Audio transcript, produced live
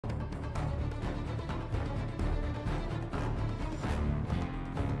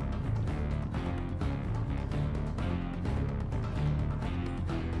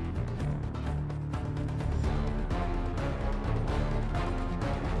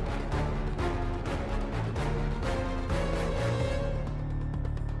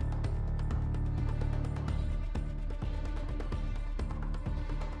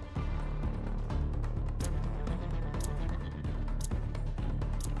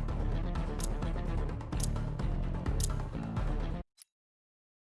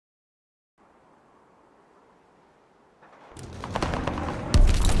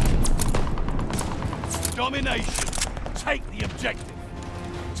Domination. Take the objective.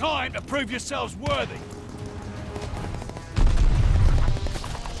 Time to prove yourselves worthy.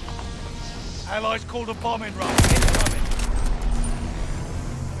 Allies called a bombing run. Incoming.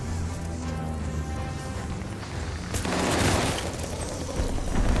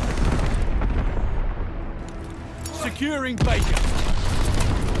 Securing Baker.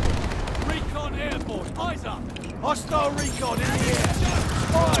 Recon Air Force, eyes up. Hostile recon in the air.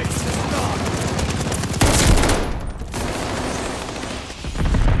 Spies to start.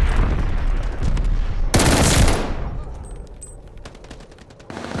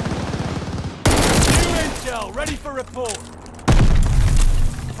 New intel, ready for report.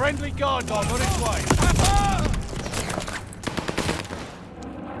 Friendly guard dog on its way.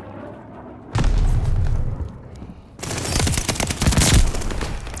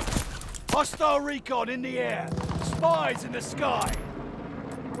 Hostile recon in the air. Spies in the sky.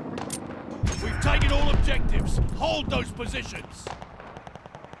 We've taken all objectives. Hold those positions.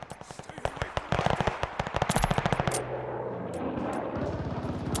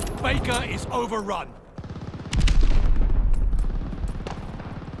 Baker is overrun.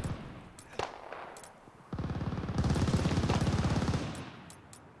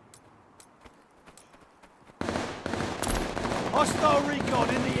 Hostile recon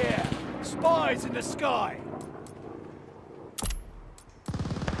in the air. Spies in the sky!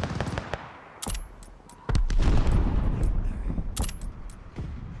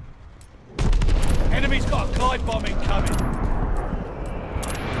 Enemy's got a glide bomb incoming.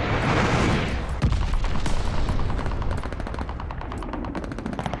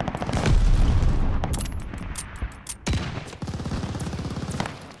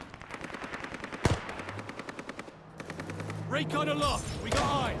 Recon aloft, we got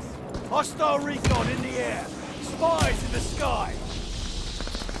eyes. Hostile recon in the air. Spies in the sky.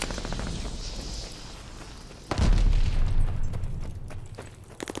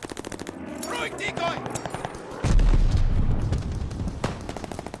 Throwing decoy!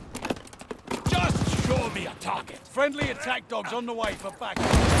 Just show me a target. Friendly attack dogs on the way for backup.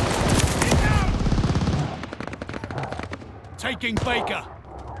 Taking Baker.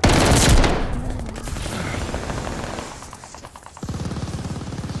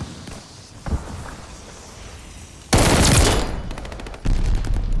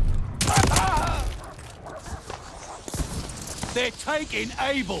 They're taking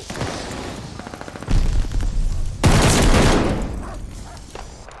Able.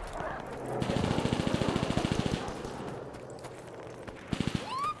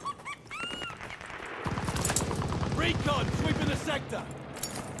 Recon sweeping the sector.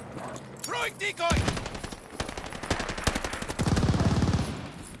 Throwing decoy.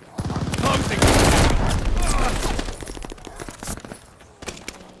 Closing.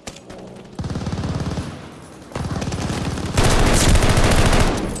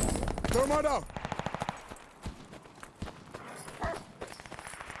 Commander!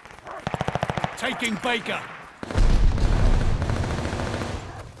 Taking Baker.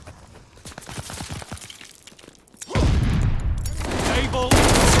 Able.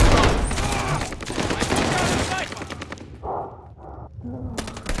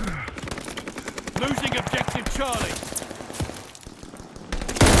 Losing objective Charlie.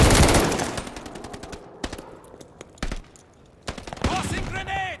 Tossing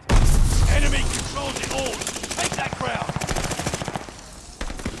grenade! Enemy controls it all. Take that ground.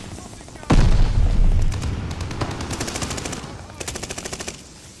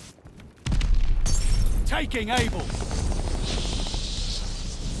 Taking Able.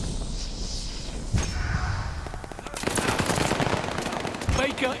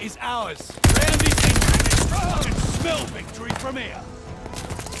 Baker is ours. Round is in. I can smell victory from here.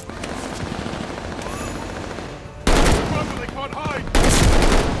 Remember, they can't hide!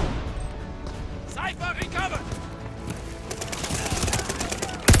 Cypher recovered.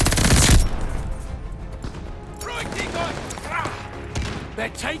 Throwing decoy. They're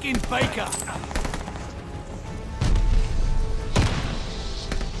taking Baker.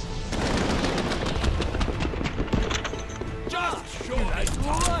 Just sure that's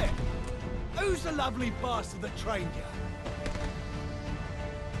all right. Who's the lovely bastard that trained you?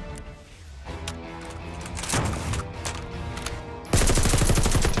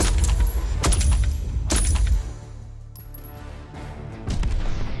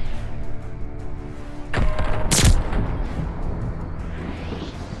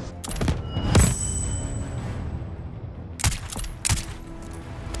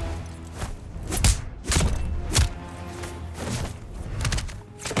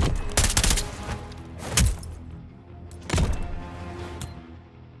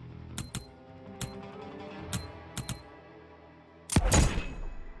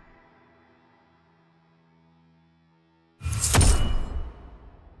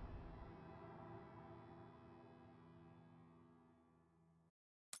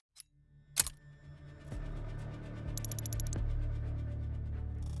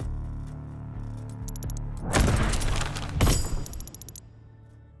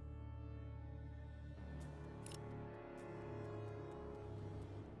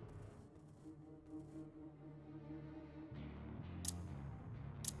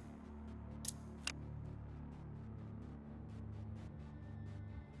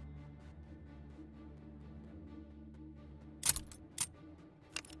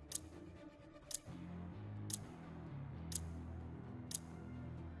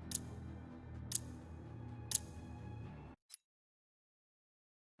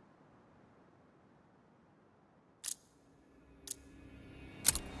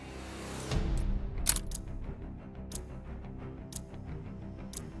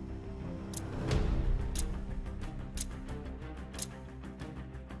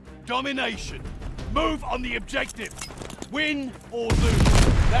 domination. Move on the objective. Win or lose.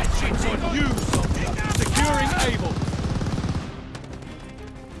 That shit's on you, soldier. Securing Able.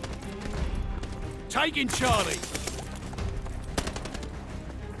 Taking Charlie.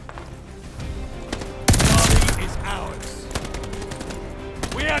 Charlie is ours.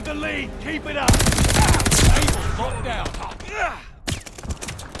 We have the lead. Keep it up. Able locked down.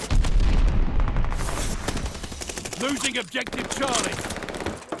 Losing objective Charlie.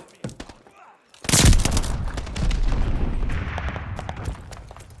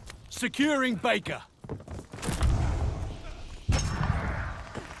 Securing Baker.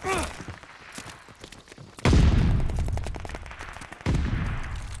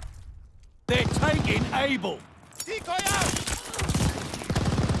 They're taking Able. Decoy out!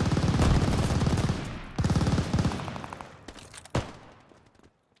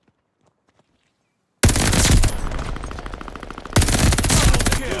 Double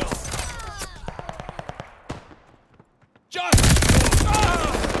kill.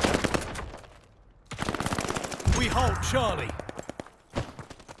 We hold Charlie.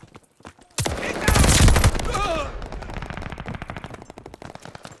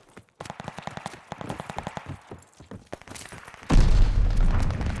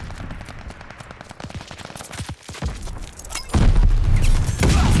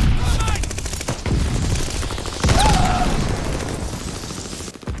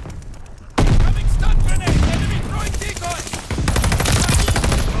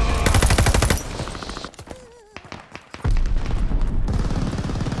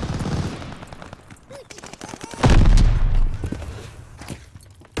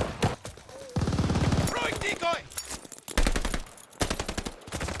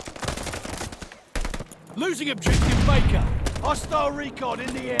 Losing objective Baker. Hostile recon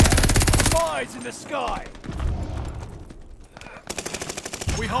in the air. Spies in the sky.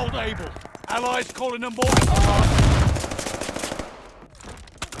 We hold Able. Allies calling them more.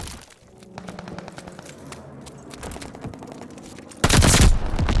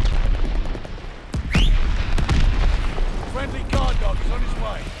 Friendly guard dog is on his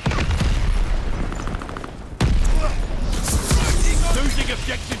way. Losing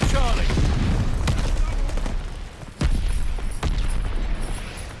objective Charlie.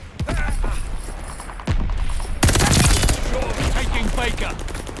 Baker.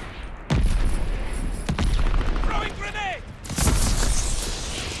 Throwing grenade!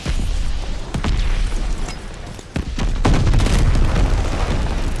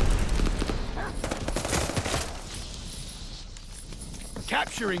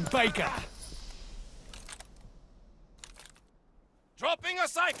 Capturing Baker. Dropping a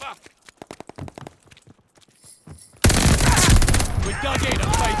cipher. We dug in at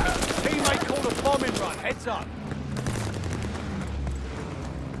Baker. Teammate called a bombing run. Heads up.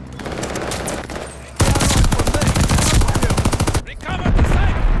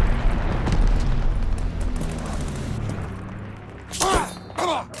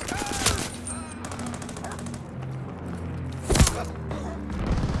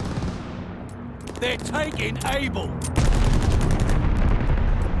 They're taking Able.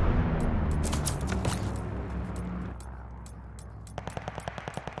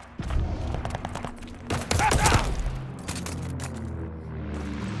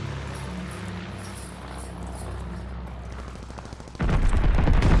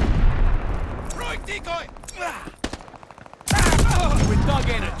 Throwing decoy. We're dug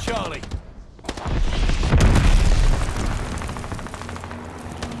in at Charlie.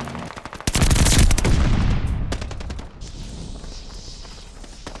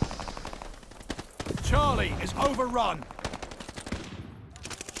 Charlie is overrun.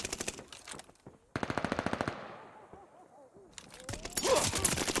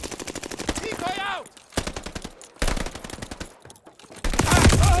 Decoy out!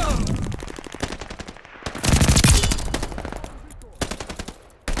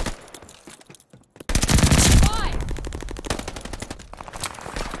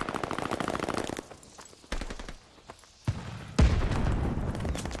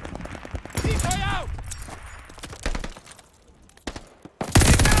 Decoy out!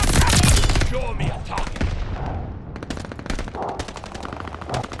 Show me a target.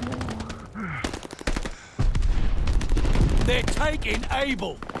 They're taking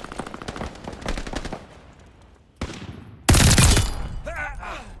Able.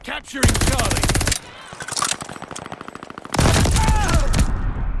 Capturing Charlie.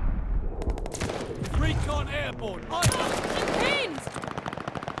 Recon airborne. Pinned!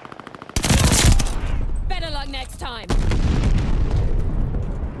 Better luck next time.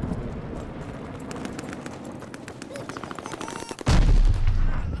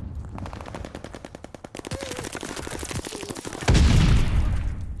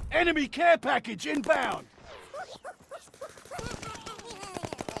 Enemy care package inbound!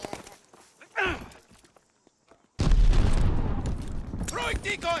 Throwing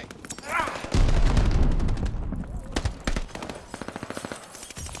decoy!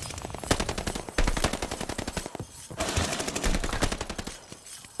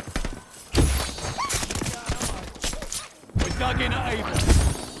 We're dug in at Able.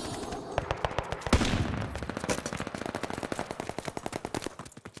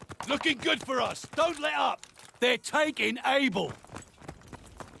 Looking good for us. Don't let up. They're taking Able.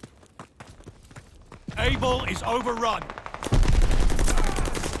 Able is overrun.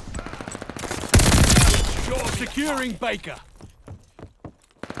 Securing Baker.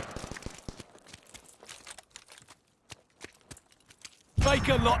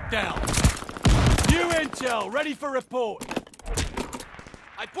 Baker locked down. New intel, ready for report.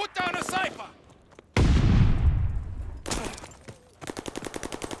 I put down a cipher!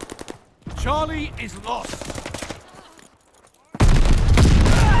 Charlie is lost.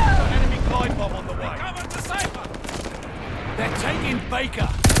 Enemy glide bomb on the way. Cover the cipher! They're taking Baker.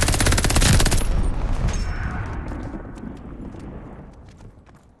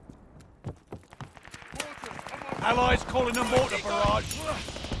 Allies calling a mortar barrage.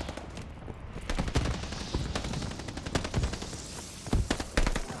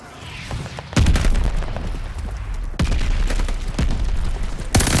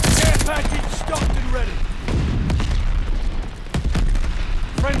 Care package stocked and ready.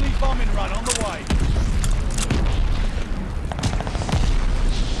 Friendly bombing run on the way.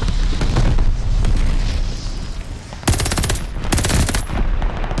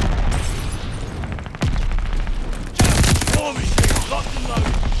 War machine locked and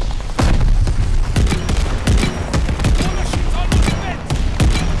loaded. War machine's almost spent!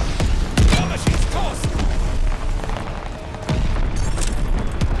 War machine's tossed!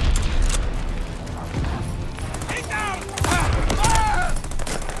 Take down!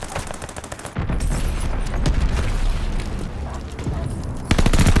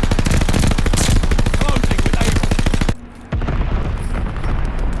 Closing with Able.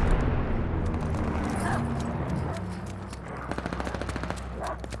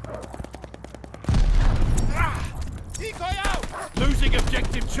 Decoy out! Losing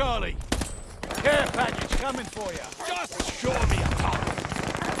objective Charlie. Care package coming for you. Just show me a target!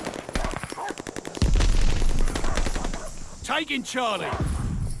 Taking Charlie.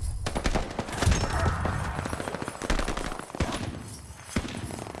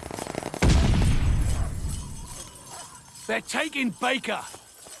 They're taking Baker.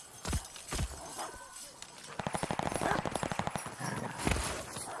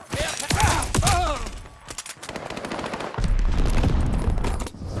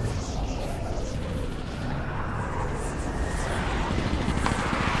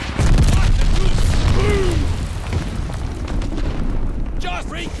 Just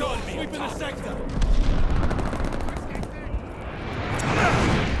Recon sweeping the sector.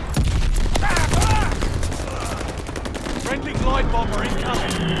 Friendly glide bomber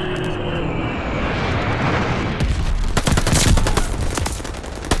incoming.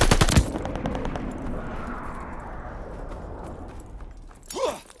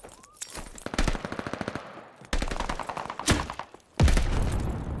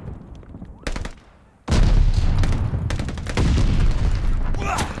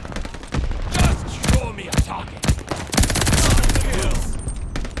 Just show me a target!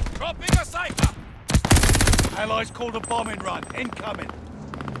 Dropping a cipher! Allies called a bombing run. Incoming.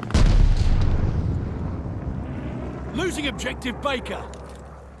 Losing objective Baker.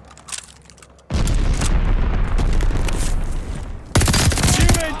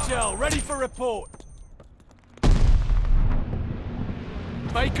 New intel, ready for report.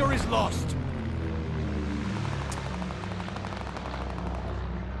 Baker is lost.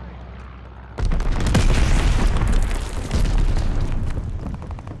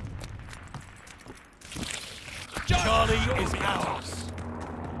 Charlie is ours.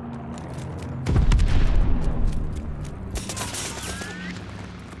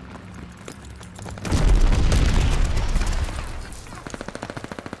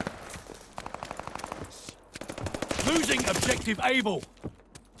 Losing objective Able.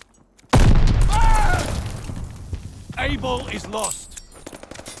 Able is lost.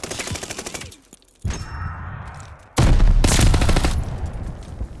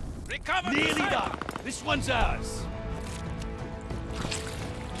 Recover the Nearly cipher! done. This one's ours.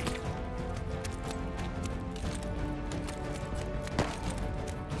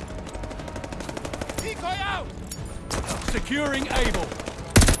 Decoy out! Securing Able.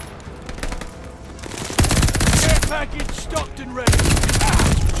 Care package stocked and ready.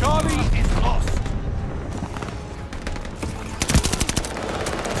 Charlie is lost.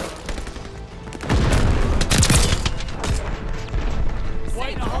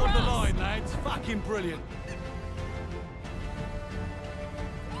 Way to hold the line, lads. Fucking brilliant.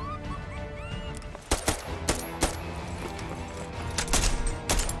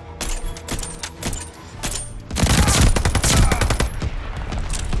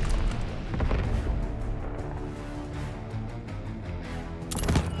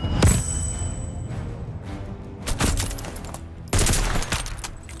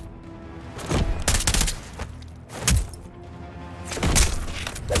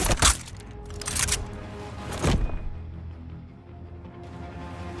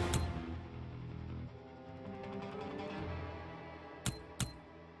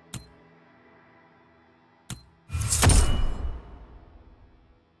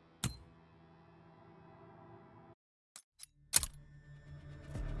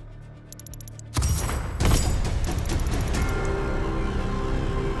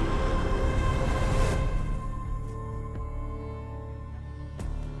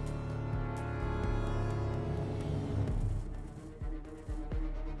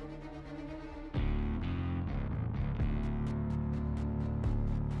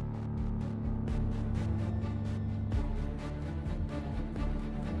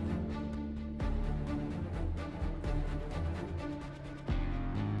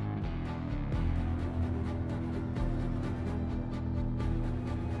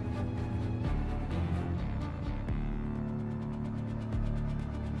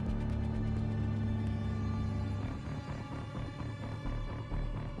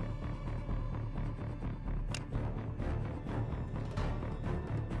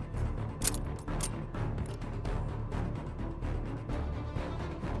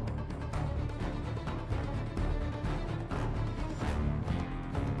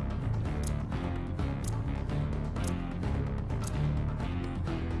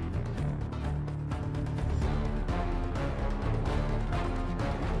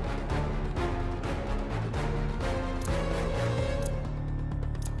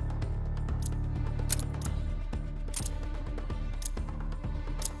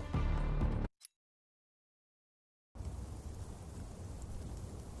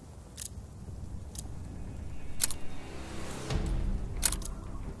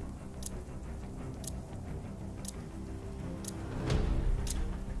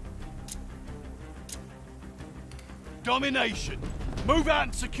 Domination. Move out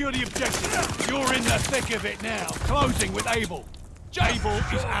and secure the objective. You're in the thick of it now. Closing with Able. Able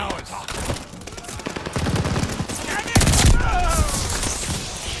is ours.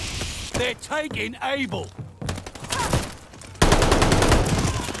 They're taking Able.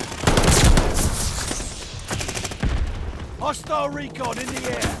 Hostile recon in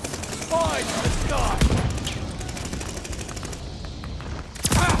the air. Spies in the sky.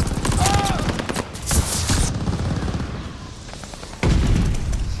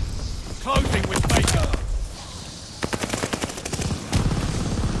 Closing with Baker.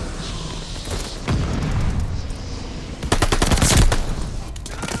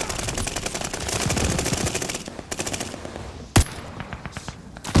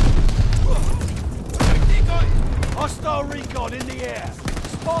 Hostile recon in the air.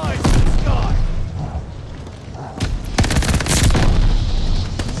 Spies in the sky.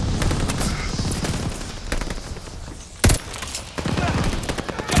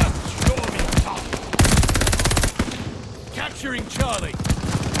 Capturing Charlie.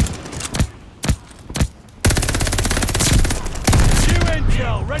 New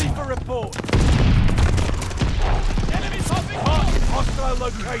intel, ready for report. Enemy popping. Marking hostile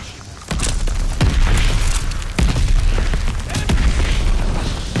location.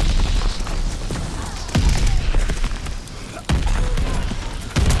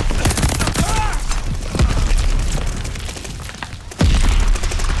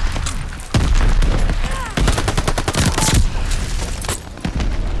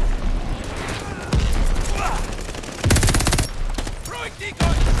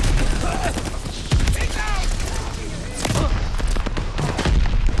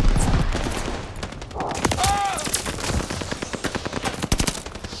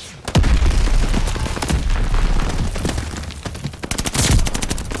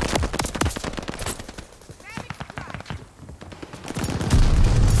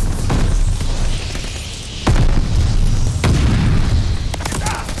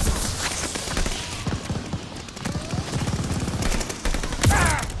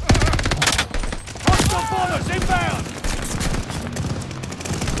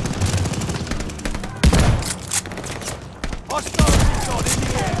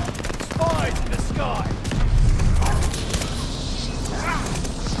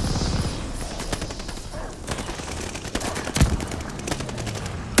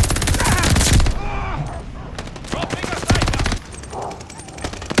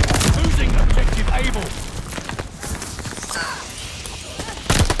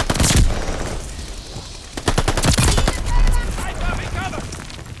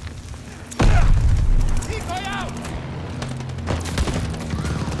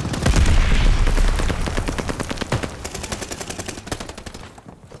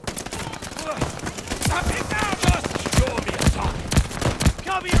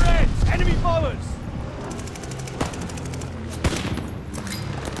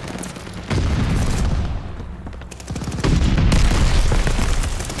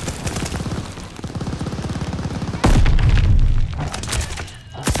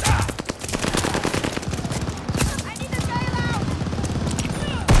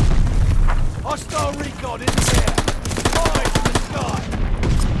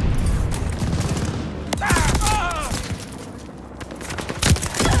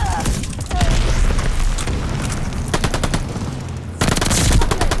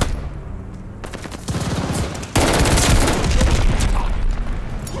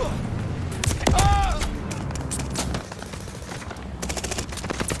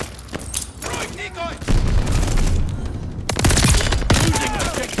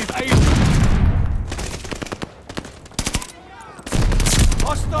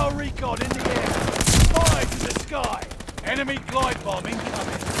 Hostile recon in the air. Spies in the sky. Enemy glide bomb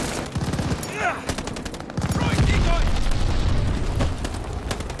incoming. Throwing decoy!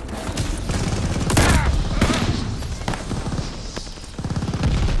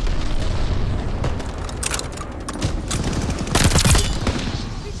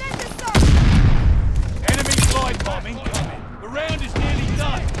 Enemy glide bomb incoming. The round is nearly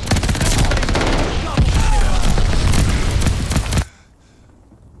done.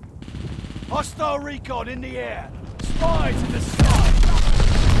 Hostile recon in the air. Spies in the sky.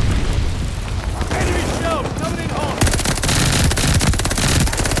 Enemy shells coming in hot.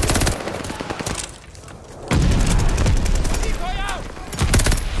 Decoy out!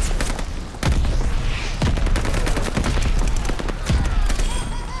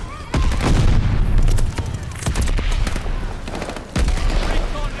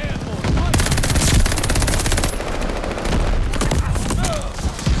 Recon airborne.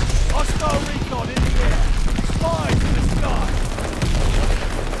 Hostile recon in the air. Spies in the sky.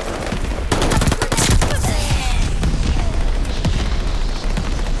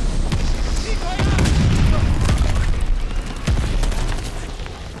 Decoy out!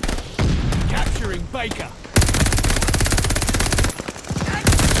 Capturing Baker.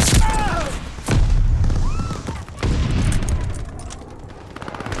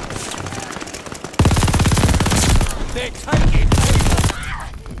 They're taking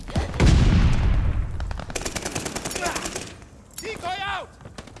Decoy out!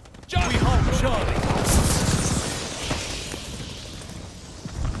 We hold Charlie.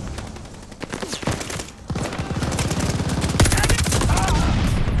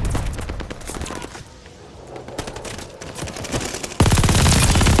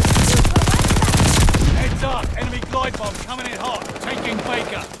 Heads up, enemy glide bomb coming in hot. Taking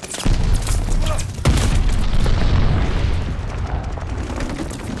Baker.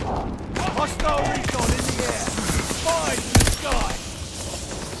 Hostile recon in the air. Spies in the sky.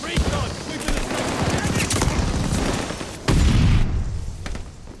 Recon, sweeping the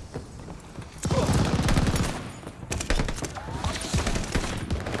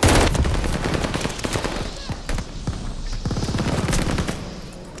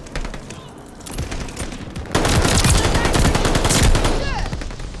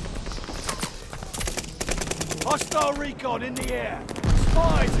Hostile recon in the air.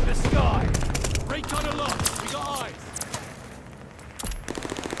 Spies in the sky. Recon aloft. We got eyes.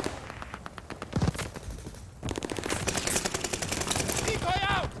 Decoy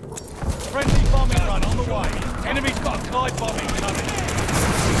out! Friendly bombing run on the way. Enemy's got a glide bombing coming.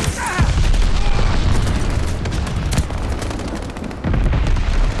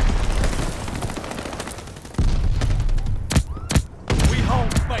 We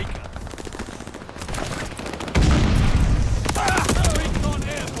hold Baker. Recon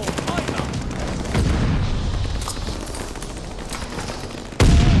airborne. Line up.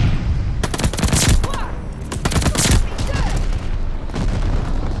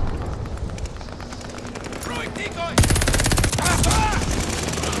 Throwing decoy!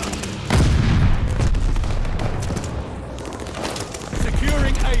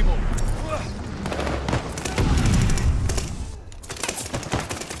 Securing Able.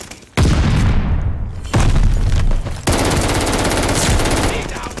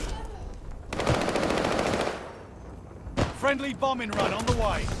 Need out! Friendly bombing run on the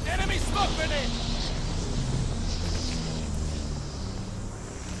way. Enemy smoke grenade!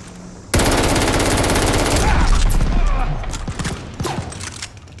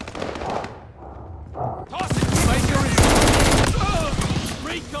 Tossing! Baker in.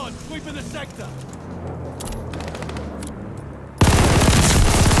 Recon sweeping the sector.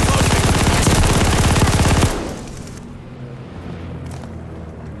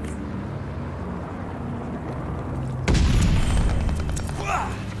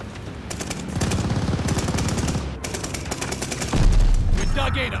 We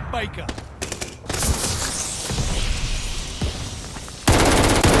dug in at Baker.